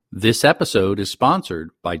This episode is sponsored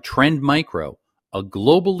by Trend Micro, a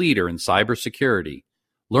global leader in cybersecurity.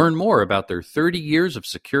 Learn more about their 30 years of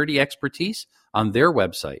security expertise on their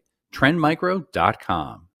website,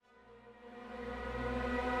 trendmicro.com.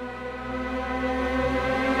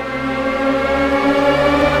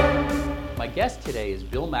 My guest today is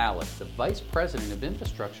Bill Malik, the Vice President of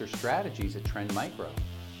Infrastructure Strategies at Trend Micro.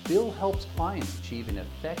 Bill helps clients achieve an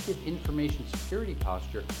effective information security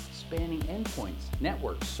posture spanning endpoints,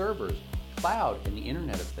 networks, servers, cloud, and the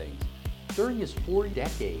Internet of Things. During his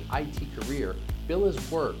 4-decade IT career, Bill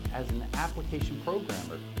has worked as an application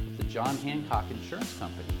programmer with the John Hancock Insurance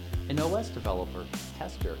Company, an OS developer,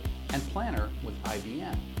 tester, and planner with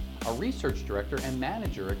IBM, a research director and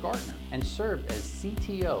manager at Gartner, and served as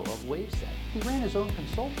CTO of Waveset. He ran his own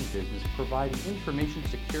consulting business providing information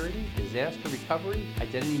security, disaster recovery,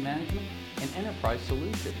 identity management, and enterprise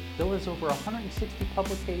solutions. Bill has over 160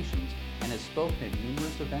 publications and has spoken at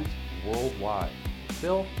numerous events worldwide.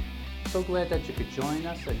 Bill, so glad that you could join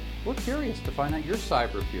us, and we're curious to find out your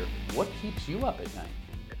cyber fear. What keeps you up at night?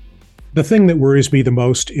 The thing that worries me the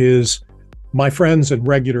most is my friends and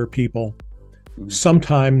regular people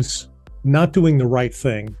sometimes not doing the right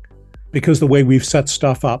thing because the way we've set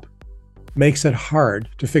stuff up makes it hard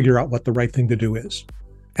to figure out what the right thing to do is,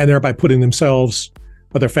 and thereby putting themselves,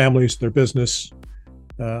 or their families, their business,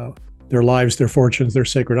 their lives, their fortunes, their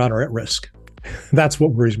sacred honor at risk. That's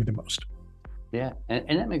what worries me the most. Yeah,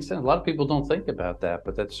 and that makes sense. A lot of people don't think about that,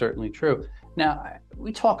 but that's certainly true. Now,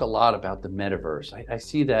 we talk a lot about the metaverse. I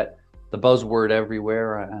see that the buzzword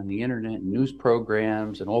everywhere on the internet, and news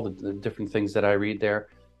programs, and all the different things that I read there.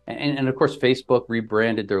 And of course, Facebook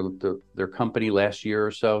rebranded their company last year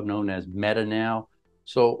or so, known as Meta now.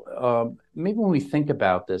 So maybe when we think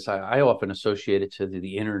about this, I often associate it to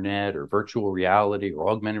the internet or virtual reality or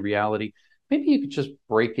augmented reality. Maybe you could just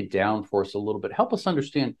break it down for us a little bit. Help us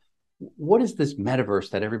understand, what is this metaverse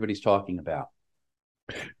that everybody's talking about?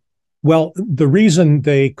 Well, the reason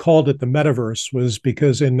they called it the metaverse was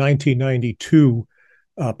because in 1992,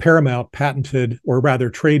 Paramount patented, or rather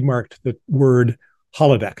trademarked, the word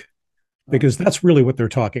holodeck, because that's really what they're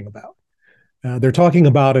talking about. They're talking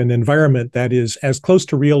about an environment that is as close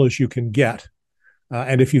to real as you can get.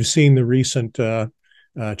 And if you've seen the recent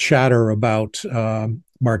chatter about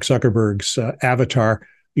Mark Zuckerberg's avatar,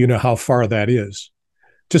 you know how far that is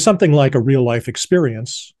to something like a real life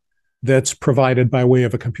experience that's provided by way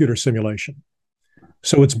of a computer simulation.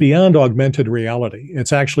 So it's beyond augmented reality.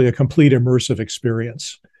 It's actually a complete immersive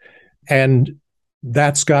experience. And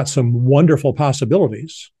that's got some wonderful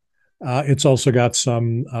possibilities. It's also got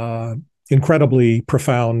some incredibly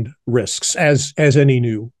profound risks, as any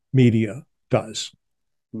new media does.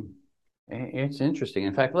 It's interesting.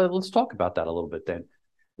 In fact, let's talk about that a little bit then.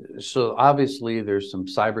 So obviously there's some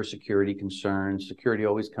cybersecurity concerns. Security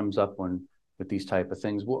always comes up with these type of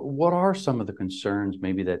things. What are some of the concerns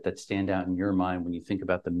maybe that stand out in your mind when you think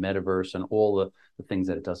about the metaverse and all the things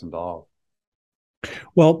that it does involve?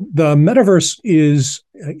 Well, the metaverse is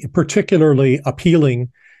particularly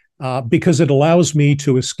appealing because it allows me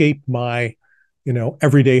to escape my,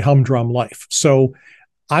 everyday humdrum life. So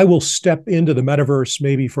I will step into the metaverse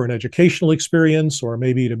maybe for an educational experience, or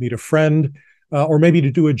maybe to meet a friend, or maybe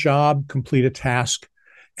to do a job, complete a task.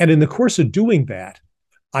 And in the course of doing that,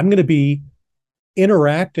 I'm going to be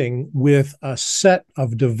interacting with a set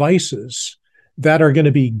of devices that are going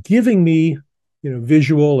to be giving me,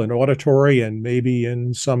 visual and auditory, and maybe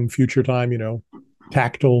in some future time,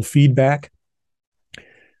 tactile feedback.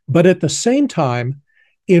 But at the same time,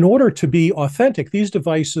 in order to be authentic, these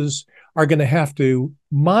devices are going to have to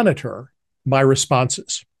monitor my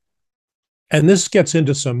responses. And this gets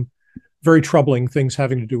into some very troubling things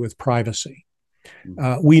having to do with privacy.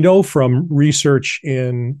 We know from research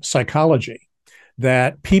in psychology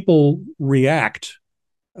that people react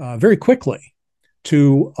very quickly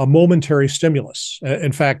to a momentary stimulus.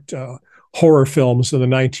 In fact, horror films in the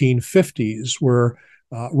 1950s were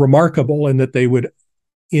remarkable in that they would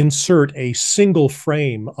insert a single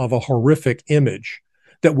frame of a horrific image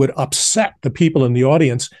that would upset the people in the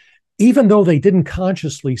audience, even though they didn't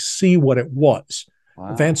consciously see what it was.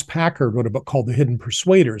 Wow. Vance Packard wrote a book called The Hidden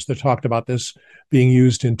Persuaders that talked about this being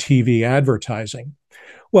used in TV advertising.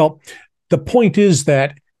 Well, the point is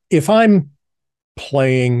that if I'm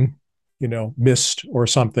playing, Myst or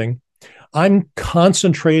something, I'm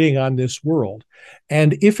concentrating on this world.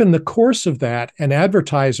 And if in the course of that, an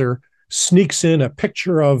advertiser sneaks in a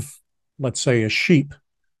picture of, let's say, a sheep,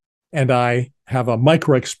 and I have a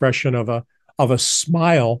micro expression of a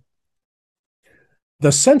smile,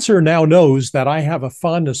 the sensor now knows that I have a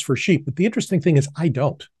fondness for sheep. But the interesting thing is I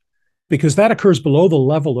don't, because that occurs below the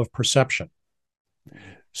level of perception.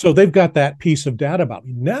 So they've got that piece of data about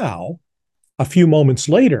me. Now, a few moments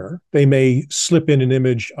later, they may slip in an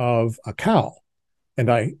image of a cow, and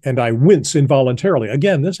I wince involuntarily.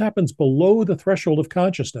 Again, this happens below the threshold of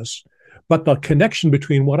consciousness, but the connection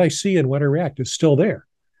between what I see and what I react is still there.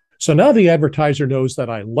 So now the advertiser knows that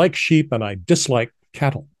I like sheep and I dislike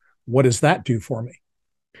cattle. What does that do for me?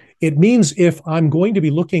 It means if I'm going to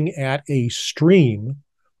be looking at a stream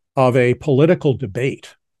of a political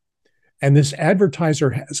debate, and this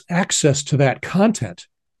advertiser has access to that content,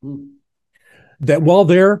 that while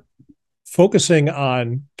they're focusing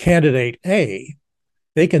on candidate A,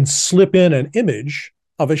 they can slip in an image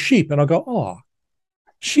of a sheep, and I'll go, oh,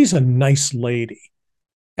 she's a nice lady.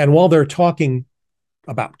 And while they're talking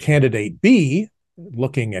about candidate B,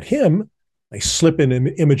 looking at him, they slip in an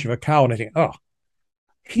image of a cow, and I think, oh,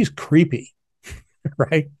 he's creepy,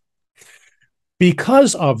 right?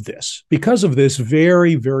 Because of this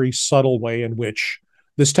very, very subtle way in which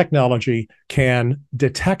this technology can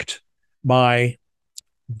detect my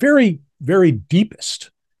very, very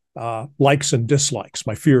deepest likes and dislikes,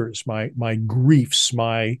 my fears, my griefs,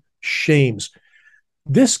 my shames.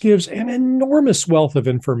 This gives an enormous wealth of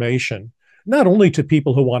information, not only to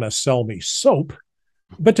people who want to sell me soap,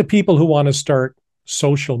 but to people who want to start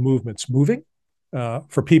social movements moving,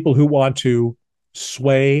 for people who want to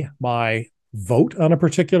sway my vote on a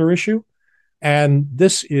particular issue. And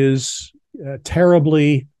this is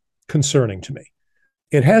terribly concerning to me.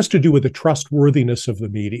 It has to do with the trustworthiness of the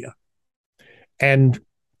media. And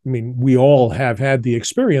I mean, we all have had the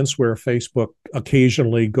experience where Facebook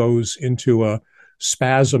occasionally goes into a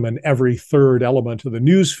spasm and every third element of the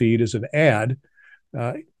news feed is an ad.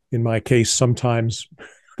 In my case, sometimes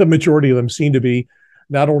the majority of them seem to be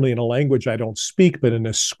not only in a language I don't speak, but in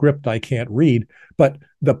a script I can't read. But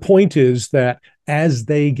the point is that as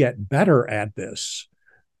they get better at this,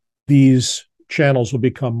 these channels will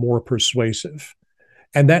become more persuasive.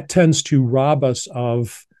 And that tends to rob us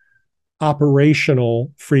of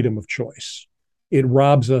operational freedom of choice. It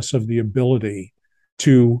robs us of the ability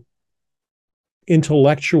to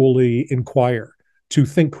intellectually inquire, to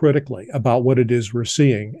think critically about what it is we're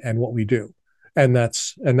seeing and what we do. And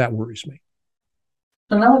that worries me.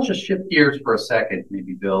 So now let's just shift gears for a second,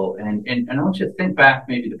 maybe, Bill, and I want you to think back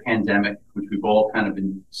maybe the pandemic, which we've all kind of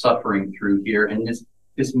been suffering through here, and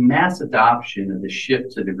this mass adoption of the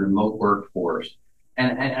shift to the remote workforce.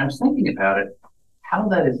 And I was thinking about it, how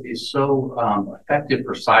that is so effective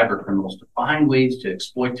for cyber criminals to find ways to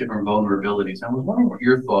exploit different vulnerabilities. I was wondering what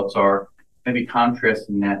your thoughts are, maybe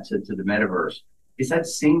contrasting that to the metaverse. Is that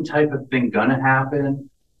same type of thing going to happen,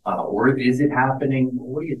 or is it happening?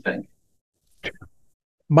 What do you think?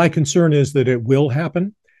 My concern is that it will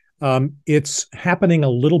happen. It's happening a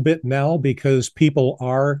little bit now because people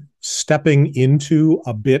are stepping into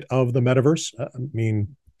a bit of the metaverse. I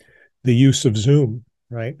mean, the use of Zoom,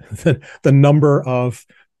 right? The number of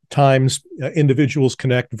times individuals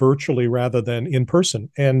connect virtually rather than in person.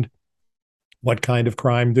 And what kind of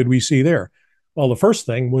crime did we see there? Well, the first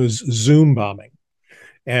thing was Zoom bombing.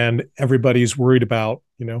 And everybody's worried about,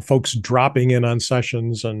 folks dropping in on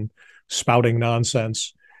sessions and spouting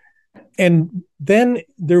nonsense. And then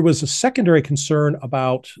there was a secondary concern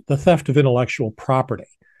about the theft of intellectual property,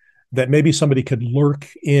 that maybe somebody could lurk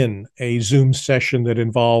in a Zoom session that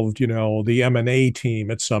involved, the M&A team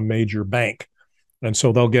at some major bank. And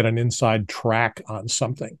so they'll get an inside track on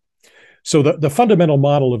something. So the fundamental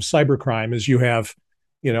model of cybercrime is you have,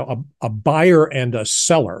 a buyer and a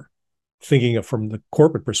seller, thinking of from the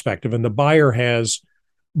corporate perspective, and the buyer has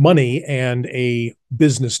money and a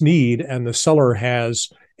business need, and the seller has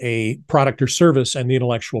a product or service and the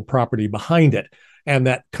intellectual property behind it. And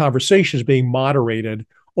that conversation is being moderated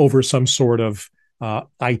over some sort of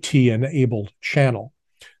IT-enabled channel.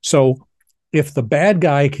 So if the bad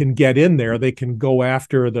guy can get in there, they can go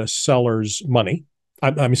after the seller's money.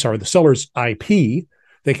 I'm sorry, the seller's IP.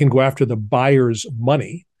 They can go after the buyer's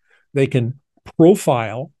money. They can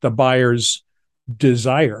profile the buyer's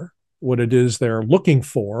desire, what it is they're looking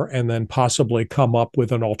for, and then possibly come up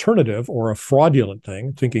with an alternative or a fraudulent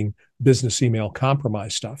thing, thinking business email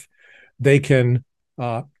compromise stuff. They can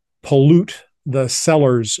pollute the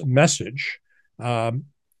seller's message,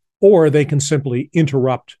 or they can simply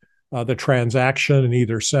interrupt the transaction and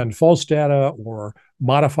either send false data or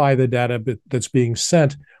modify the data that's being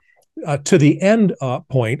sent to the end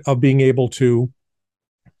point of being able to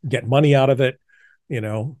get money out of it,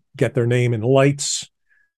 get their name in lights.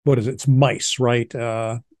 What is it? It's mice, right?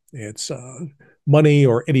 It's money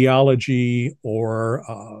or ideology,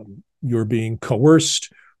 or you're being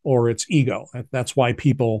coerced, or it's ego. That's why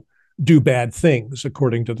people do bad things,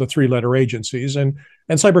 according to the three-letter agencies. And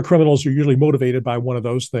And cyber criminals are usually motivated by one of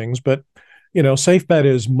those things. But, safe bet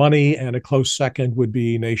is money, and a close second would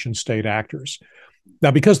be nation state actors.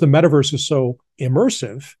 Now, because the metaverse is so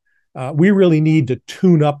immersive, we really need to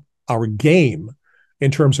tune up our game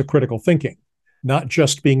in terms of critical thinking, not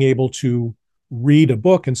just being able to read a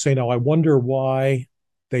book and say, now, I wonder why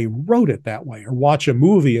they wrote it that way, or watch a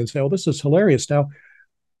movie and say, oh, this is hilarious. Now,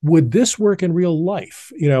 would this work in real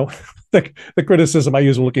life? The criticism I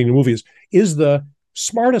use when looking at movies is the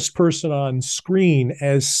smartest person on screen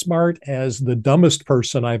as smart as the dumbest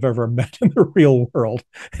person I've ever met in the real world.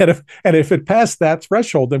 And if it passed that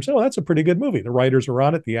threshold, then say, oh, that's a pretty good movie. The writers are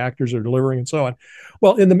on it, the actors are delivering, and so on.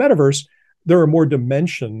 Well, in the metaverse, there are more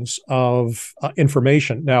dimensions of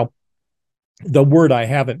information. Now, the word I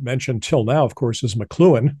haven't mentioned till now, of course, is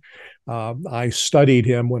McLuhan. I studied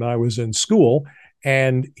him when I was in school,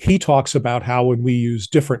 and he talks about how when we use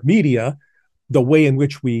different media, the way in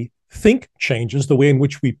which we think changes, the way in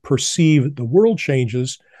which we perceive the world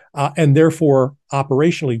changes, and therefore,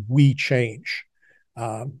 operationally, we change.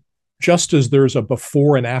 Just as there's a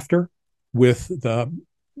before and after with the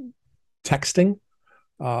texting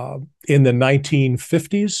in the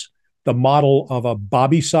 1950s, the model of a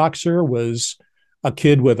Bobby Soxer was a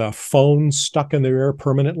kid with a phone stuck in their ear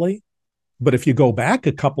permanently. But if you go back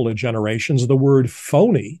a couple of generations, the word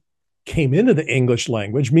phony came into the English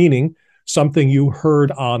language, meaning something you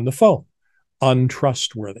heard on the phone,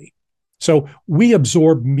 untrustworthy. So we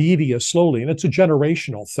absorb media slowly, and it's a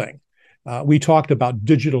generational thing. We talked about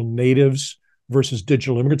digital natives versus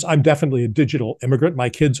digital immigrants. I'm definitely a digital immigrant. My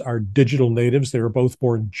kids are digital natives. They were both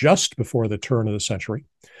born just before the turn of the century.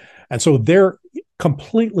 And so they're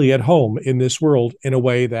completely at home in this world in a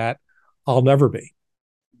way that I'll never be.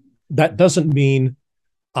 That doesn't mean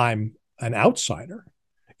I'm an outsider.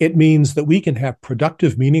 It means that we can have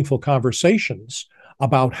productive, meaningful conversations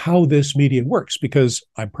about how this media works, because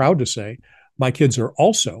I'm proud to say my kids are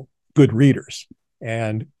also good readers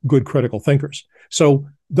and good critical thinkers. So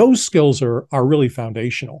those skills are really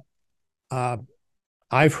foundational.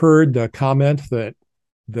 I've heard the comment that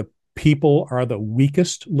the people are the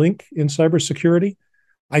weakest link in cybersecurity.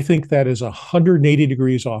 I think that is 180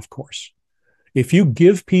 degrees off course. If you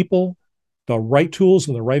give people the right tools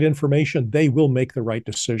and the right information, they will make the right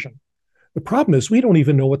decision. The problem is we don't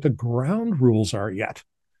even know what the ground rules are yet.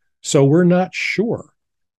 So we're not sure.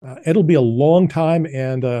 It'll be a long time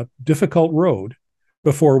and a difficult road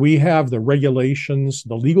before we have the regulations,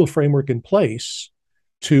 the legal framework in place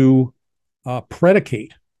to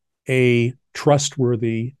predicate a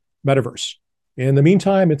trustworthy metaverse. In the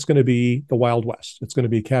meantime, it's going to be the Wild West. It's going to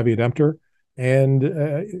be caveat emptor. And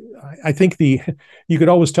I think you could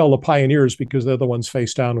always tell the pioneers because they're the ones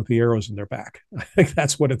face down with the arrows in their back. I think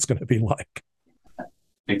that's what it's going to be like.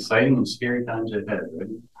 Exciting and scary times ahead.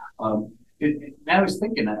 Right? I was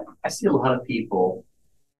thinking, I see a lot of people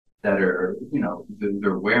that are,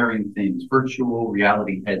 they're wearing things, virtual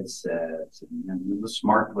reality headsets, and the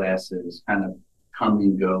smart glasses kind of come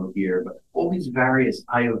and go here, but all these various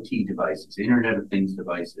IoT devices, Internet of Things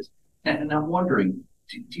devices. And I'm wondering,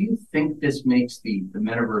 do you think this makes the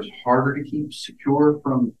metaverse harder to keep secure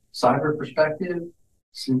from cyber perspective?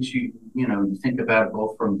 Since you think about it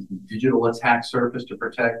both from digital attack surface to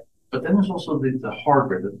protect, but then there's also the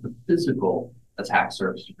hardware, the physical attack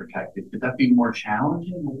surface to protect it. Could that be more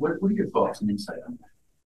challenging? What are your thoughts and insight on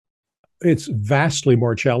that? It's vastly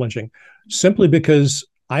more challenging, simply because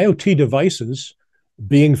IoT devices,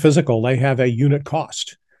 being physical, they have a unit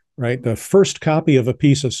cost, right? The first copy of a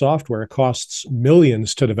piece of software costs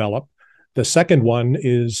millions to develop. The second one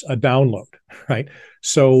is a download, right?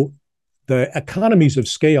 So the economies of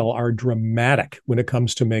scale are dramatic when it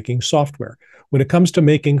comes to making software. When it comes to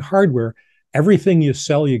making hardware, everything you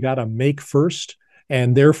sell, you got to make first,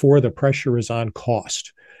 and therefore the pressure is on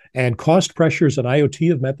cost. And cost pressures in IoT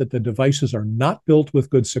have meant that the devices are not built with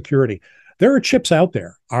good security. There are chips out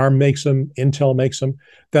there, ARM makes them, Intel makes them,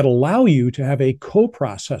 that allow you to have a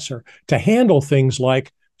coprocessor to handle things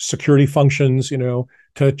like security functions,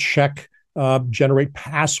 to check, generate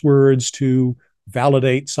passwords, to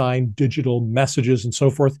validate, sign digital messages, and so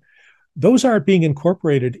forth. Those aren't being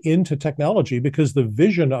incorporated into technology because the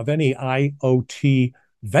vision of any IoT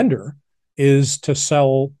vendor is to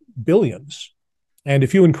sell billions. And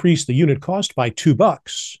if you increase the unit cost by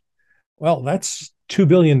 $2, well, that's $2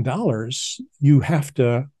 billion you have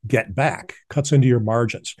to get back, cuts into your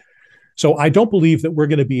margins. So I don't believe that we're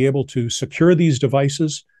going to be able to secure these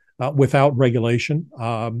devices without regulation.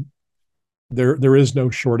 There is no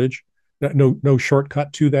shortage, no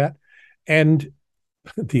shortcut to that. And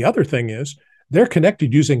the other thing is they're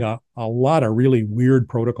connected using a lot of really weird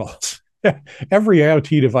protocols. Every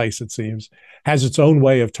IoT device, it seems, has its own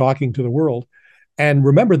way of talking to the world. And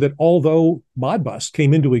remember that although Modbus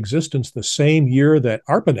came into existence the same year that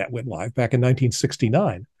ARPANET went live back in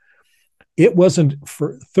 1969, it wasn't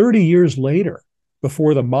for 30 years later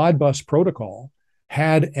before the Modbus protocol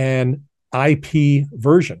had an IP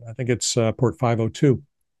version. I think it's port 502.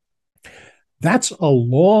 That's a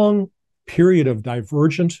long period of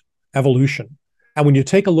divergent evolution. And when you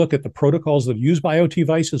take a look at the protocols that are used by IoT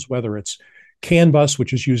devices, whether it's CAN bus,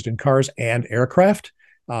 which is used in cars and aircraft,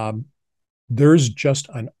 there's just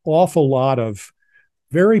an awful lot of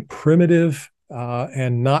very primitive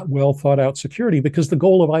and not well thought out security, because the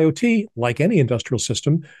goal of IoT, like any industrial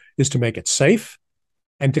system, is to make it safe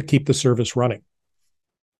and to keep the service running.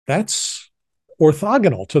 That's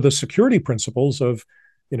orthogonal to the security principles of,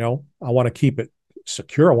 I want to keep it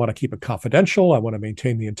secure. I want to keep it confidential. I want to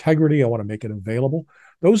maintain the integrity. I want to make it available.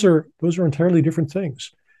 Those are entirely different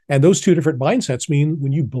things. And those two different mindsets mean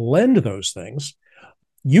when you blend those things,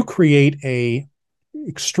 you create a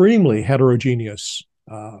extremely heterogeneous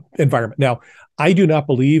environment. Now, I do not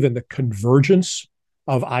believe in the convergence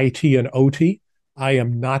of IT and OT. I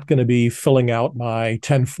am not going to be filling out my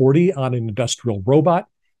 1040 on an industrial robot,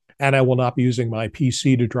 and I will not be using my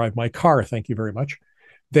PC to drive my car. Thank you very much.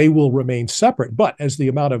 They will remain separate. But as the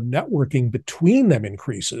amount of networking between them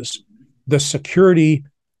increases, the security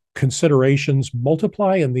considerations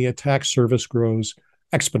multiply and the attack surface grows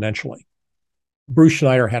exponentially. Bruce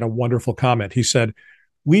Schneider had a wonderful comment. He said,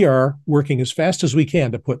 we are working as fast as we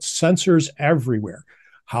can to put sensors everywhere.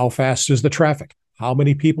 How fast is the traffic? How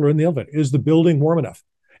many people are in the elevator? Is the building warm enough?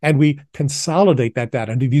 And we consolidate that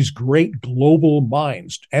data into these great global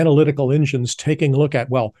minds, analytical engines taking a look at,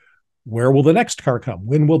 well, where will the next car come?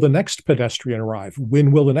 When will the next pedestrian arrive?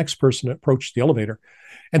 When will the next person approach the elevator?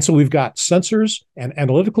 And so we've got sensors and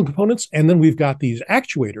analytical components, and then we've got these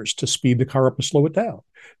actuators to speed the car up or slow it down,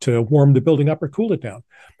 to warm the building up or cool it down.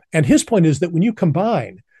 And his point is that when you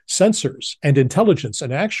combine sensors and intelligence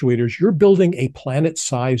and actuators, you're building a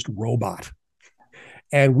planet-sized robot.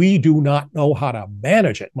 And we do not know how to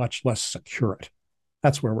manage it, much less secure it.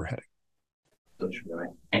 That's where we're heading. That's right.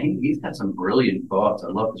 And he's got some brilliant thoughts. I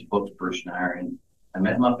love his books, Bruce Schneider. And I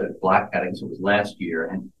met him up at Black Hat, I guess it was last year,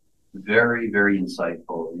 and very, very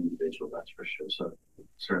insightful individual, that's for sure. So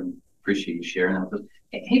certainly appreciate you sharing that with us.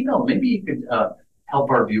 Hey, Bill, maybe you could help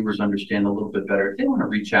our viewers understand a little bit better. If they want to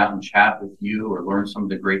reach out and chat with you or learn some of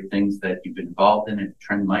the great things that you've been involved in at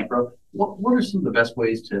Trend Micro, what are some of the best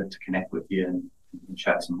ways to connect with you and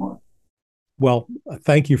chat some more? Well,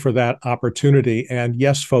 thank you for that opportunity. And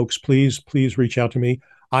yes, folks, please reach out to me.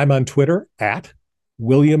 I'm on Twitter at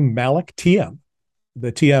William Malek TM.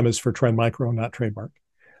 The TM is for Trend Micro, not trademark.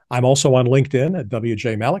 I'm also on LinkedIn at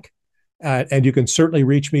WJ Malek. And you can certainly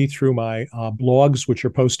reach me through my blogs, which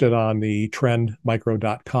are posted on the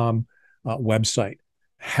trendmicro.com website.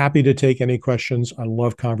 Happy to take any questions. I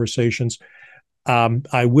love conversations.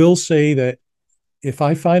 I will say that if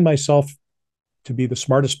I find myself to be the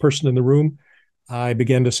smartest person in the room, I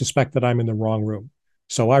begin to suspect that I'm in the wrong room.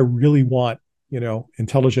 So I really want,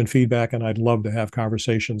 intelligent feedback, and I'd love to have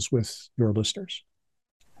conversations with your listeners.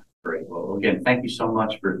 Great. Well, again, thank you so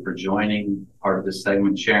much for joining part of this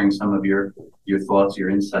segment, sharing some of your thoughts, your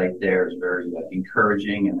insight there is very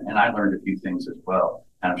encouraging, and I learned a few things as well.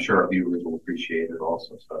 And I'm sure our viewers will appreciate it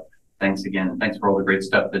also. So thanks again. And thanks for all the great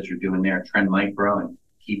stuff that you're doing there at Trend Micro and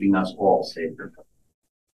keeping us all safe.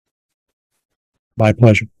 My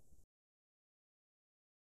pleasure.